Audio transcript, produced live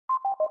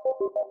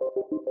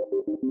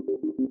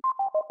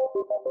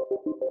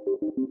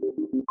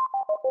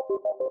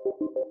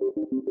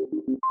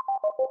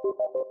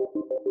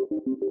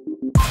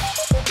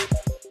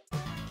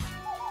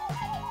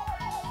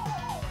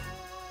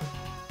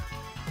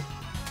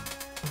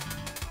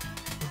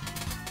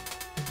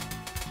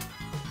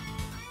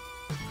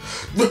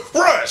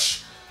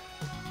Rush!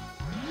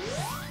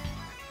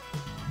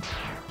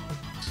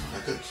 I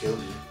could have killed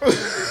you.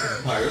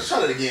 Alright, let's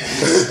try it again.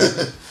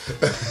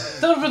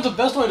 That would have been the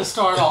best way to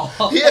start off.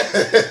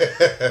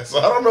 Yeah. So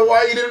I don't know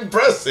why you didn't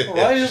press it.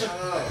 Why is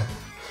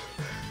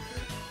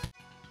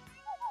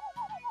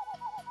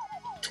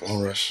Come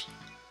on, Rush.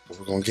 What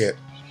are we gonna get?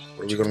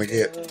 What are we gonna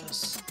get?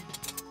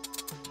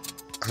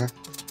 Huh?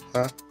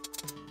 Huh?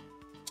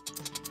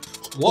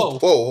 Whoa.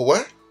 Whoa,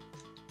 what?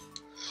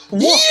 Whoa.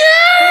 Yeah!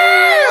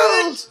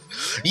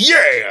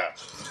 Yeah!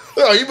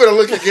 Oh, you better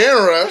look again,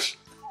 Rush.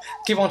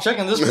 Keep on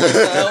checking this place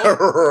out.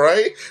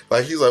 Right?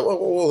 Like, he's like,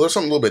 whoa, there's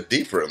something a little bit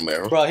deeper in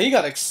there. Bro, he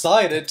got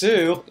excited,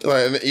 too.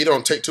 Like, you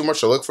don't take too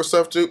much to look for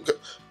stuff, too?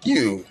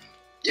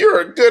 You're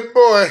a good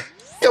boy.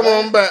 Come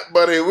on back,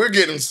 buddy. We're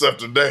getting stuff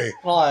today.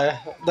 Why?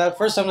 That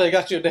first time they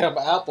got you a damn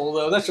apple,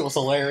 though, that shit was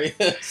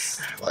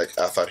hilarious. Like,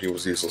 I thought he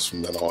was useless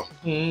from then on.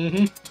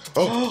 Mm-hmm.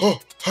 Oh.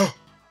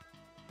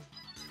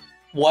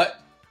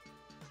 What?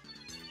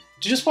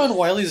 Did you just find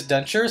Wily's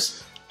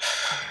dentures?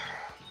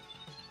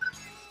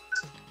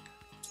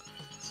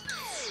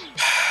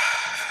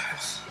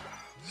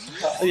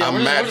 Yeah,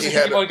 I'm mad he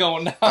had to,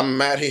 going now. I'm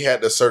mad he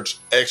had to search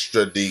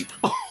extra deep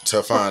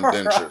to find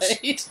dentures.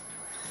 Right?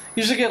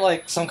 You should get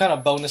like some kind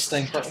of bonus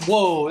thing for.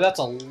 Whoa, that's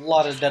a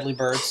lot of deadly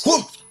birds.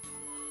 Whoa.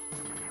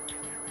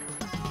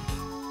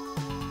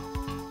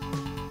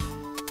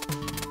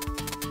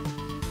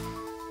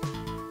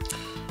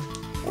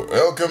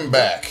 Welcome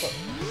back.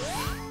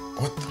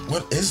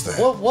 What is that?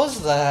 What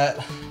was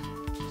that?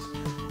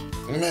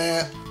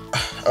 Man.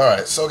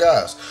 Alright, so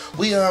guys,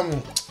 we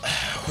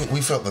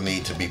felt the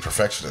need to be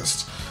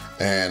perfectionists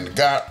and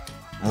got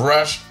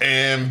rushed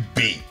and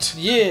beat.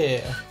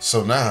 Yeah.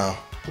 So now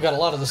We got a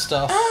lot of this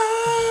stuff.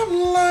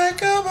 I'm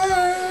like a bird,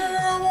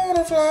 I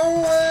wanna fly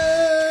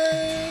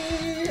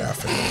away.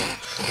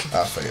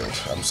 I failed.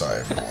 I'm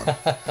sorry, everyone.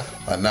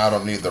 Now I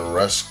don't need the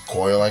rush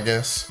coil, I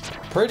guess.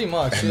 Pretty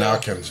much. And now I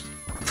can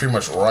pretty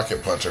much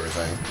rocket punch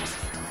everything.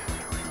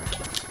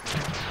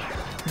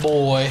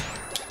 Boy.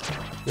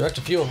 You wrecked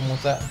a few of them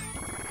with that.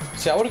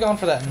 See, I would have gone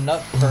for that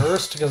nut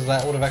first, because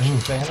that would have actually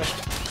vanished.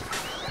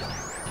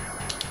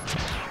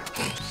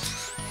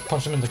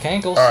 Punch him in the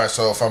cankles. Alright,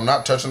 so if I'm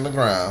not touching the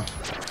ground,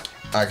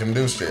 I can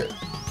do shit.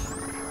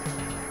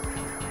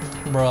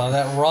 Bruh,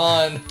 that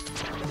run.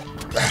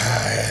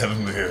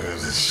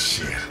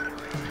 Shit.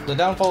 The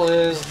downfall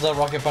is the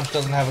rocket punch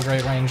doesn't have a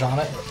great range on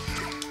it.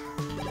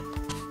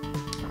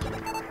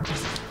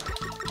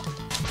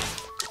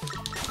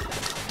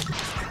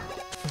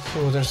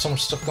 Ooh, there's so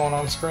much stuff going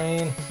on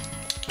screen.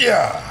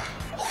 Yeah.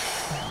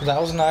 That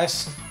was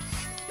nice.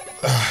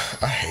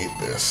 I hate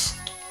this.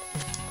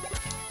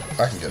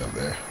 I can get up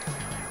there.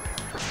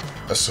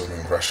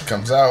 Assuming Rush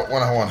comes out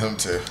when I want him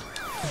to.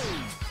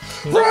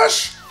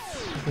 Rush!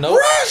 Nope.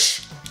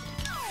 Rush!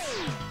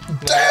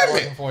 Damn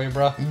it! For you,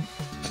 bro.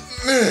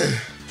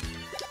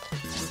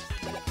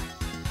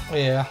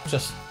 Yeah,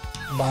 just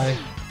by.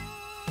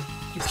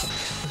 You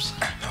can't.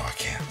 No, I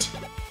can't.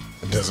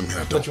 It doesn't mean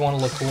I don't. But you want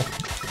to look cool.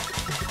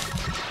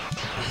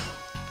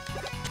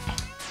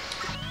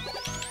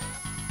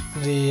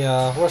 The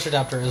rush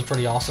adapter is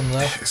pretty awesome, though.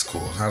 It's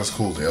cool. Not as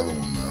cool as the other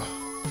one, though.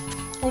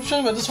 What are you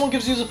talking about? This one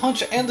gives you the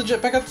punch and the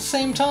jetpack at the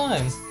same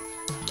time.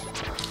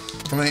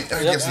 I mean,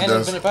 I guess it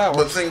does. Infinite power.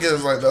 But the thing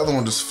is, like, the other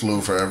one just flew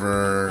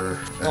forever.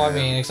 Well, I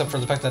mean, except for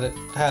the fact that it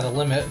had a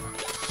limit.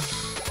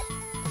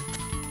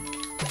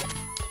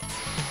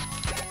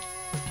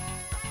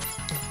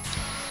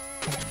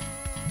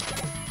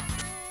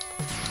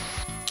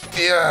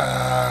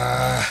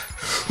 Yeah.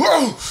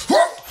 Whoa!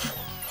 Whoa!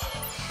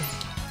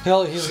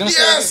 Hell, he's gonna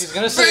say. Yes! He's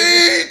gonna say.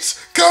 Beat!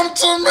 Come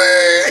to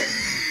me!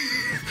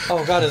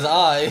 Oh god, his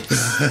eyes.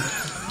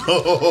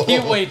 He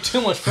weighed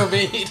too much for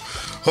me.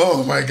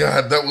 Oh my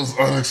god, that was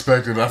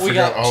unexpected. I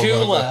forgot all about that. We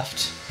got 2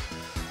 left.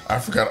 I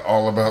forgot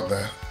all about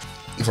that.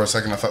 For a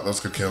second, I thought those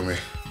could kill me.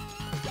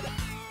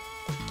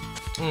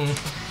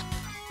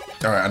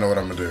 Alright, I know what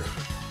I'm gonna do.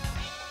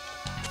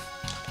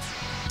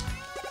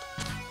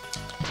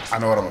 I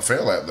know what I'm gonna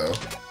fail at, though.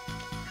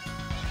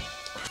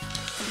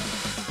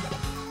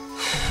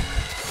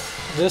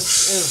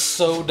 This is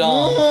so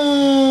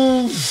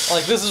dumb.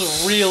 Like, this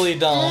is really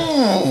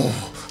dumb.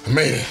 I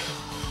made it.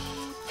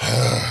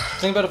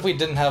 Think about if we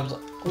didn't have...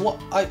 What?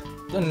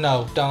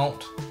 No,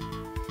 don't.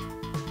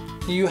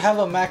 You have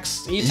a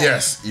max E-tank.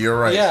 Yes, you're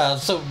right. Yeah,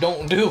 so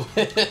don't do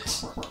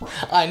it.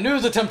 I knew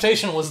the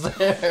temptation was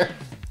there.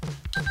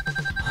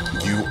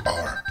 You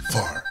are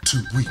far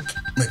too weak,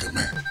 Mega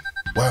Man.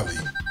 Wily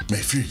may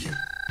fear you,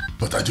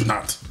 but I do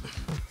not.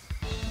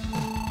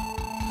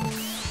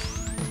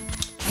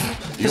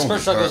 His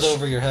first shot goes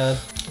over your head.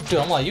 Dude,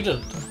 I'm like, you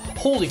did...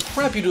 Holy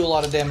crap, you do a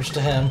lot of damage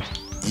to him.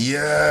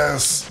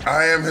 Yes,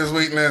 I am his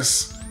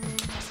weakness.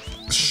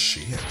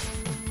 Shit.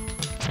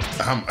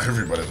 I'm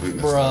everybody's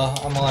weakness.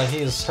 Bruh, I'm like, he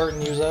is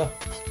hurting you, though.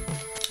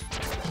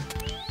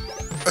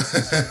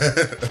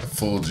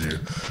 Fooled you.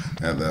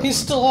 At that He's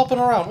one. still hopping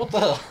around. What the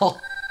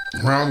hell?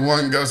 Round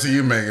 1 goes to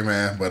you, Mega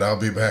Man, but I'll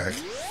be back.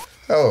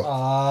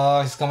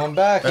 Oh. He's coming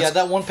back. He had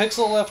that 1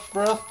 pixel left,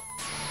 bro.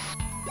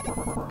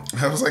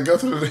 How does I go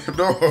through the damn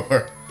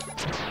door?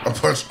 I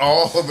punch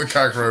all of the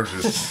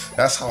cockroaches.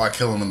 That's how I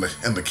kill them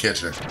in the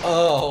kitchen.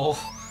 Oh.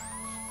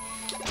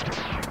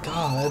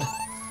 God.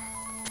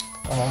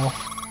 Oh.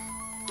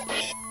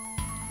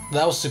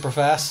 That was super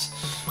fast.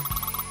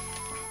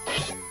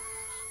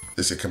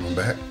 Is he coming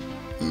back?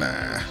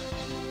 Nah.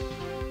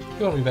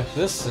 You won't be back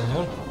this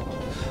soon.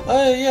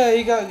 Oh, yeah,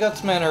 he got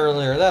Gutsman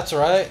earlier. That's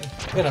right.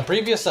 In a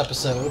previous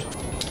episode.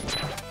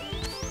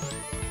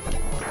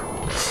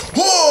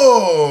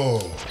 Whoa!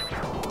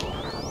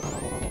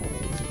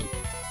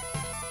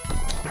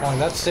 Oh,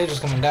 that stage is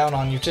coming down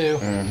on you, too.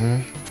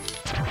 Mm-hmm.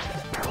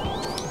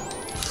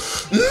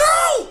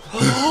 No!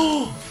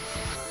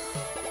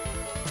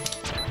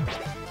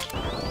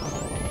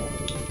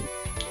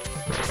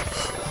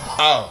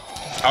 Oh.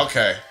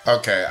 Okay.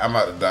 Okay. I'm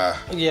about to die.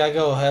 Yeah,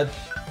 go ahead.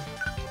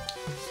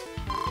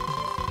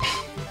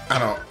 I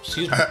don't.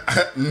 Excuse me.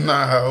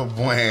 No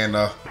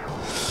bueno.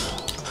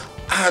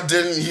 I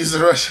didn't use the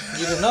rush.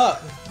 You did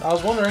not. I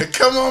was wondering.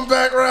 Come on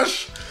back,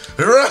 Rush!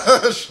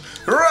 Rush!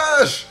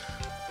 Rush!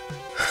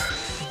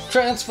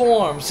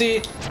 Transform. See,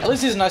 at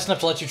least he's nice enough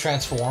to let you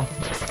transform.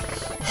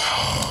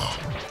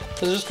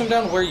 Does it just come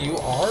down to where you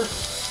are?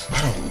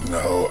 I don't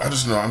know. I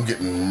just know I'm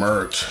getting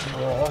murked.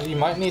 You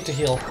might need to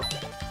heal.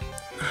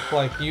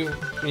 Like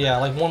yeah,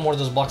 like 1 more of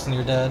those blocks and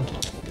you're dead.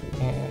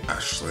 And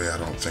Actually, I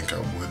don't think I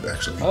would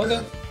actually be okay.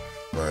 dead.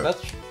 But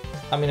That's.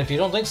 I mean, if you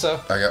don't think so.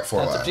 I got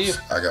 4 that's up to you.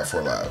 lives. I got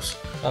 4 lives.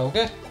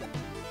 Okay.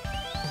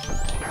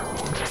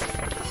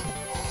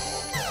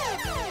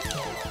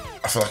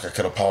 I feel like I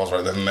could have paused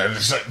right then and there.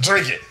 Just like,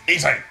 drink it.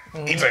 Eat it.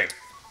 Eat it.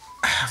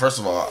 First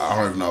of all, I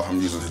don't even know if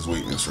I'm using his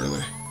weakness,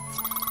 really.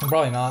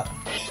 Probably not.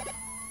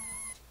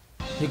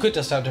 You could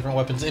test out different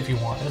weapons if you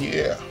wanted.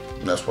 Yeah.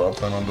 And that's what I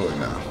plan on doing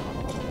now.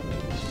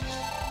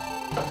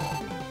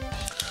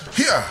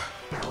 Yeah.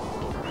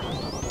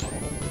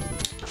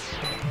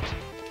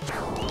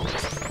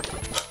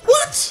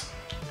 What?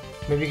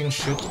 Maybe you can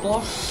shoot the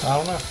block? I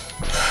don't know.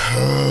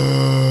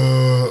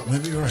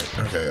 Maybe you're right.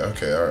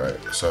 Okay, alright.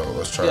 So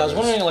let's try Yeah, I was this.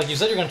 wondering, like, you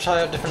said you're gonna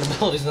try out different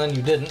abilities and then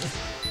you didn't.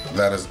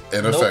 That is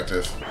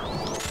ineffective.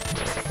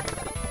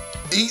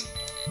 Eat.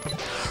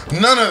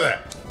 None of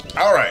that.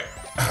 Alright.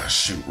 Ah,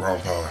 shoot, wrong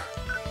power.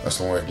 That's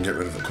the only way I can get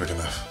rid of it quick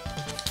enough.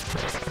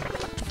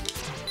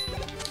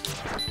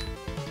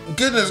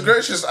 Goodness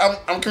gracious,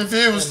 I'm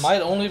confused. It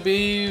might only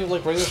be,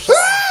 like, regular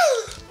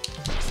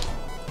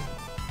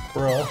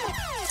Bro.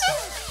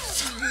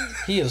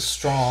 He is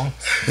strong.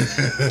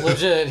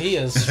 Legit, he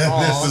is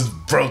strong. This is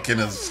broken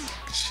as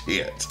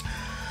shit.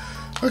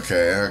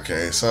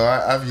 Okay. So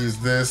I've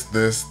used this.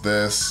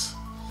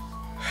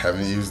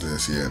 Haven't used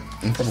this yet.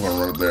 I'm probably gonna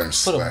run up there and Put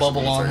splash a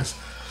bubble him in the on him. face.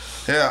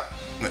 Yeah.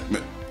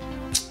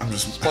 I'm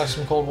just. Splash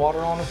some cold water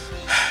on him.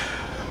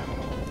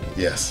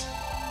 Yes.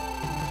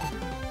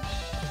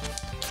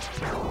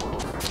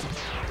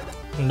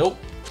 Nope.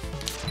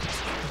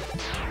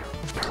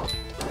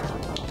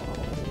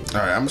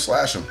 Alright, I'm gonna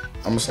slash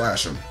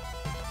him.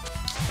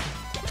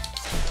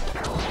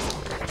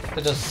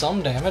 It does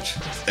some damage.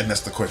 And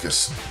that's the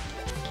quickest.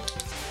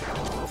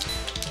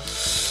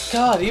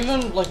 God,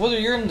 even, like, whether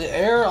you're in the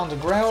air, on the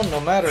ground, no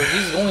matter,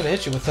 he's going to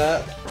hit you with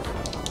that.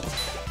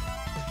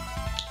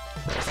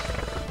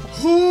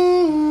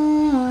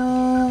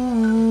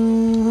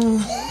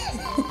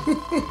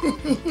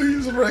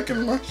 He's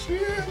wrecking my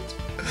shit.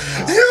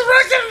 He's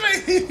wrecking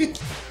me.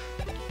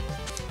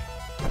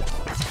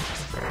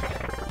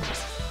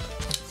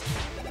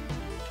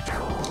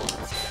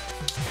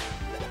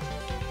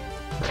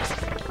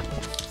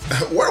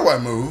 Where do I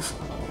move?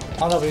 I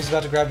don't know, but he's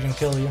about to grab you and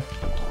kill you.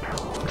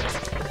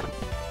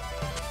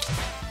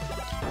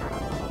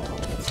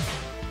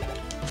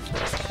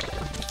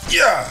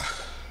 Yeah.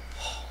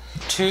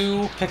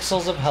 2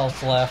 pixels of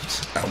health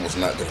left. I was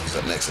not gonna use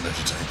that next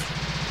energy tank.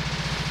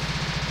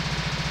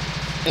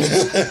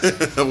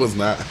 I was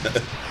not.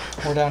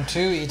 We're down 2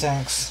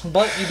 E-tanks.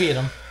 But you beat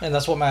him, and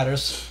that's what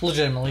matters.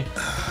 Legitimately.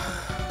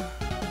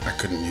 I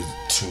couldn't use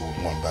 2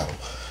 in one battle.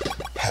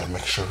 I had to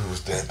make sure he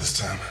was dead this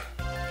time.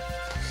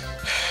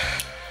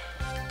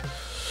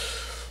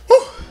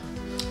 Whew.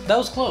 That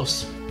was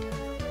close.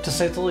 To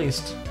say the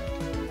least.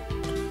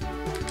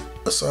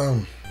 Let's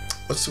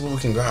see what we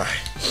can buy.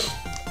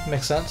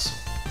 Makes sense.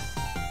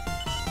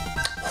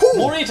 Whew.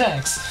 More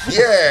E-tanks!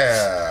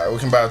 Yeah, we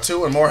can buy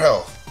 2 and more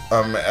health.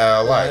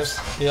 Lives.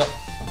 Yep.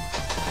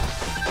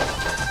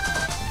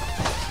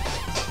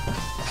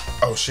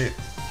 Oh shit!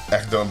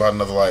 Accidentally bought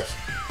another life.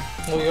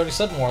 Well, you already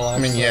said more lives.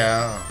 I mean, so.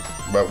 yeah,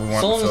 but we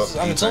want to fill up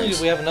the as long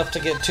as we have enough to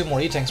get 2 more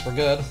E-tanks, we're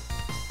good.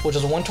 Which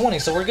is a 120,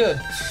 so we're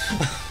good.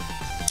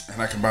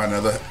 And I can buy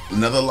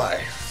another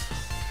life.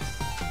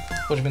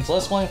 Which means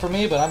less playing for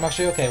me, but I'm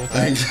actually okay with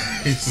that.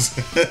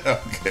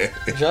 Okay.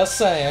 Just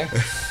saying.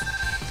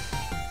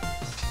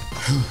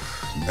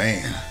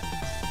 Man.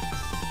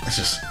 It's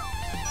just...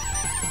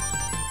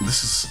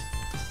 This is...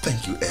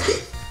 Thank you,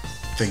 Eddie.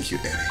 Thank you,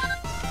 Eddie.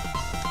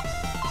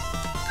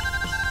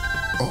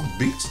 Oh,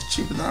 Beats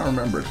cheaper than I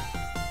remembered.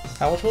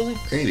 How much was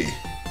he? 80.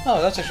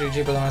 Oh, that's actually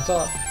cheaper than I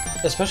thought.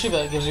 Especially if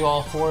it gives you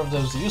all 4 of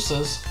those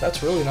uses.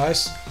 That's really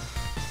nice.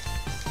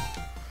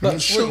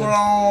 But Sugar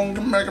on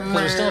the Mega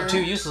Man. We still have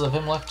 2 uses of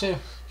him left too.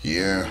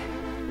 Yeah.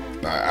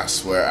 I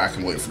swear, I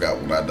completely forgot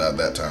when I died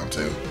that time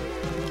too.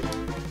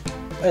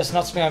 It's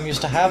not something I'm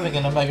used to having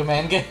in a Mega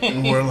Man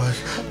game. We're like...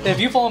 If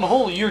you fall in a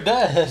hole, you're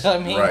dead. I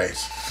mean... Right.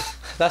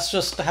 That's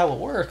just how it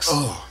works.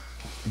 Oh,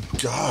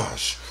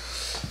 gosh.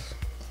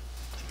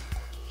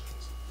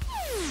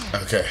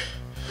 Okay.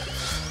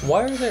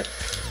 Why are there...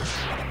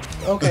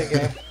 Okay,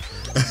 game.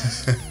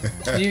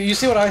 You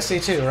see what I see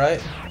too,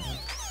 right?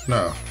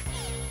 No.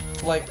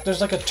 Like, there's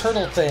like a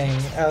turtle thing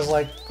as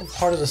like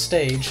part of the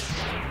stage.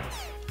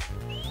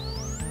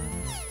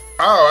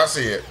 Oh, I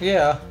see it.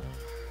 Yeah.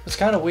 It's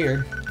kind of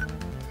weird.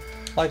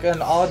 Like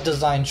an odd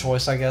design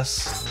choice, I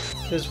guess,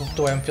 is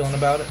the way I'm feeling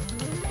about it.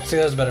 See,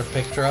 there's a better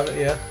picture of it,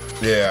 yeah.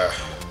 Yeah.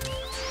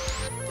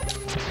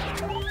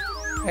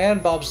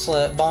 And bomb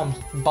sled.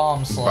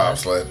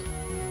 Bobsled.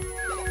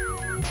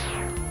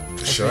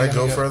 Should I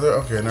go further?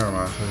 Okay, never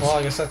mind. Well,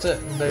 I guess that's it.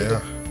 There you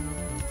go.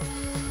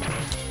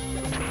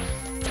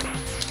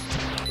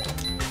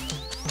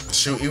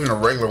 Shoot, even a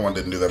regular one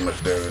didn't do that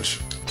much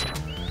damage.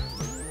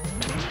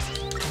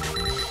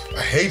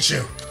 I hate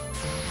you.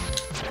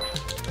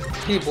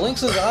 He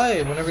blinks his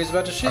eye whenever he's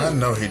about to shoot. I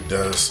know he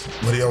does,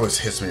 but he always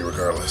hits me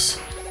regardless.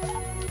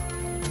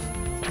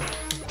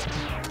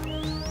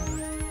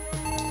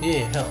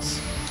 Yeah, hells.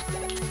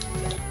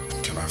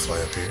 Can I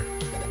fly up here?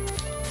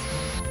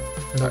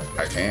 Nope.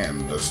 I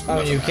can. I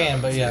mean, you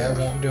can, but yeah, it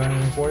won't do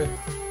anything for you.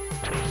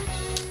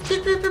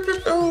 Beep, beep, beep,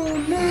 beep.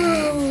 Oh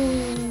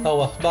no! Oh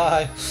well,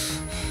 bye.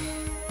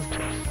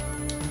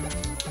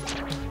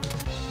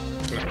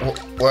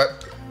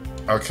 What?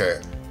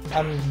 Okay.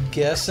 I'm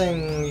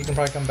guessing you can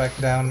probably come back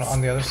down on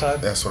the other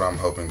side. That's what I'm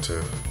hoping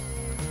to.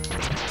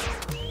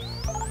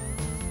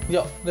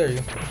 Yo, there you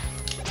go.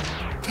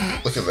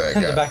 Look at that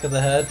In guy. the back of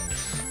the head.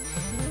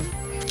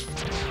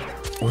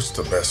 What's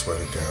the best way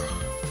to go?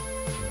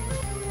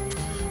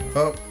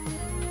 Oh.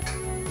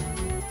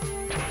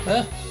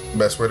 Eh?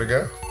 Best way to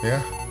go?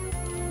 Yeah.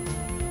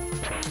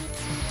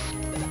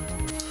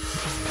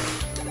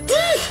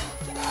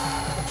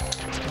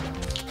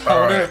 I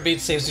wonder if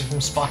Beat saves you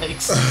from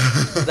spikes.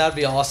 That'd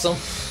be awesome.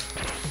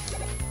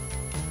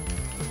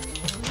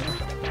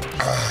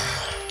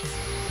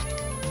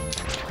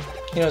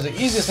 You know, the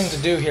easiest thing to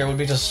do here would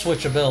be to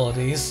switch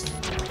abilities.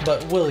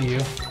 But will you?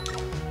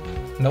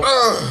 Nope.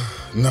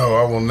 No,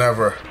 I will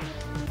never.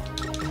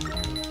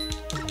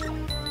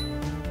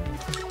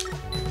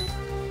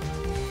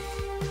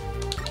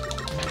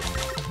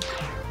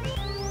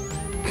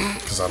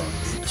 Because I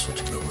don't need to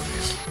switch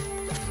abilities.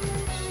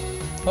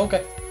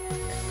 Okay.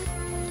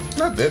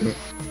 I didn't.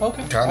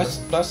 Okay. Kinda.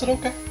 I said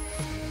okay.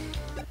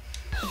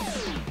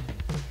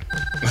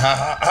 Ha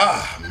ha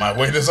ha! My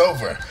wait is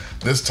over.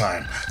 This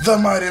time, the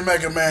mighty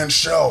Mega Man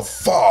shall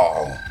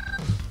fall.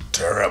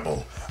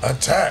 Terrible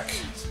attack.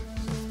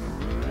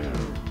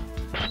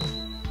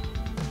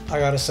 I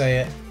gotta say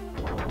it.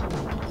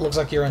 Looks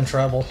like you're in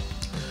trouble.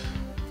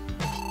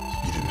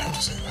 You didn't have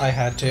to say that. I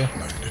had to.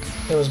 No, you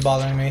didn't. It was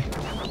bothering me.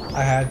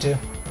 I had to.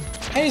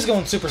 And he's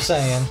going Super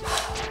Saiyan.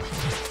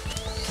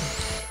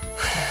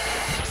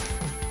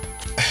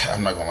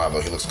 I'm not gonna lie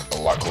though, he looks a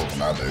lot cooler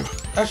than I do.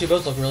 Actually,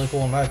 both look really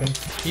cool in my opinion.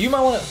 You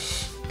might want to...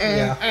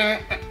 Yeah.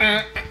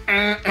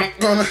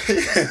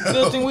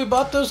 Good thing we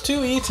bought those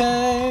 2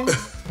 E-Tang.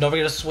 Don't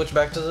forget to switch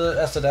back to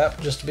the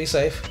S-Adapt just to be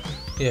safe.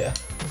 Yeah.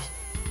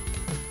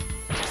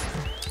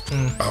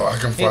 Oh, I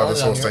can fly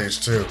this whole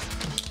stage too.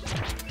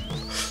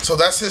 So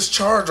that's his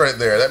charge right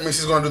there. That means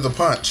he's gonna do the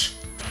punch.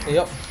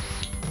 Yep.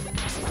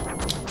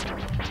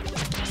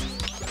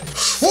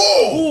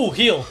 Whoa! Ooh,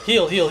 heal.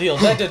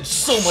 That did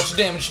so much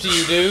damage to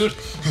you, dude.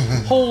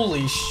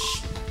 Holy sh...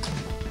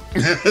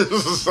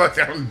 This is like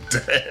I'm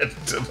dead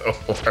to the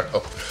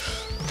world.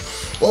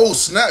 Oh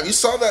snap! You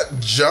saw that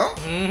jump?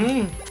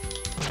 Mm-hmm.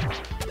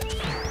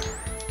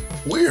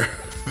 Weird.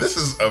 This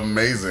is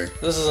amazing.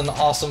 This is an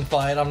awesome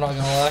fight, I'm not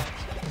gonna lie.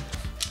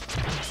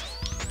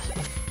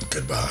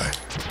 Goodbye,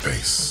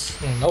 base.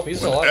 Nope, he's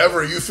still alive.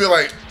 Whenever you feel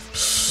like,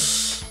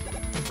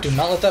 Do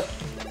not let that...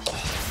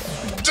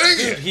 dang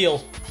Dude, it!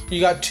 heal. You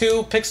got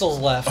 2 pixels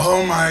left.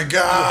 Oh my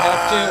god! You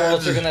have to, or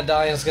else you're gonna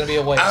die and it's gonna be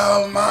a waste.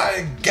 Oh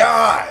my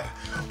god!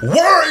 Why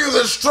are you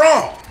this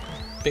strong?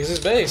 Because he's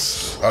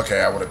base.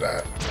 Okay, I would have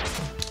died.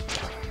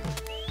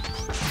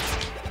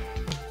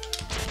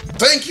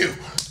 Thank you!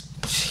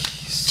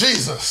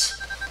 Jesus!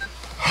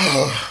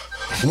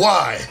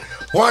 Why?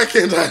 Why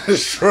can't I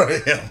destroy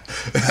him?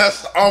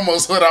 That's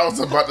almost what I was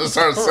about to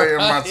start saying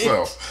Right.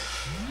 myself.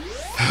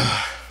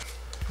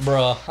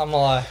 Bruh, I'm gonna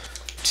lie.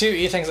 2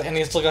 E-Tangs and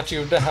he still got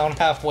you down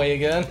halfway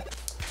again.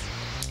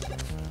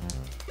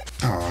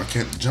 Oh, I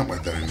can't jump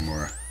like that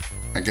anymore.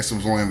 I guess it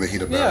was only in the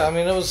heat of battle. Yeah, I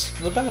mean, it was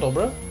the battle,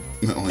 bro.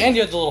 definitely. And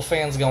you had the little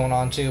fans going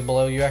on too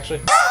below you,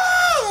 actually.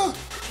 Ah!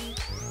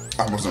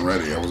 I wasn't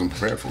ready. I wasn't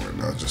prepared for it.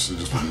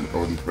 I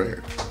wasn't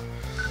prepared.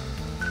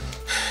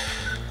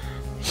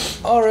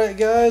 All right,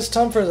 guys,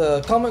 time for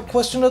the comment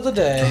question of the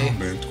day.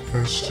 Comment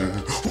question.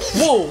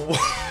 Whoa!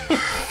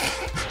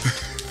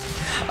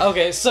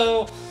 Okay,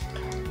 so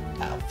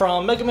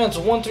from Mega Man's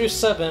 1 through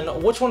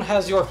 7, which one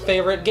has your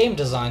favorite game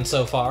design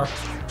so far?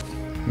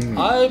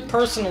 I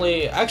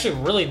personally actually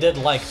really did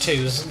like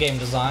 2's game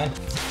design.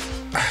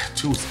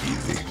 2 was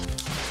easy.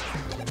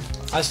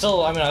 It's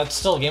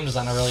still a game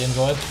design I really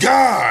enjoyed.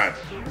 God!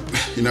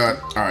 You know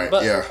what? Alright,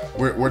 But- yeah.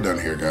 We're done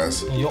here,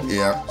 guys. Yup.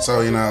 Yeah,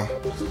 so,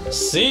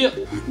 See ya!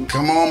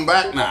 come on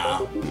back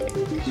now.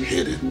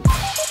 Hit it.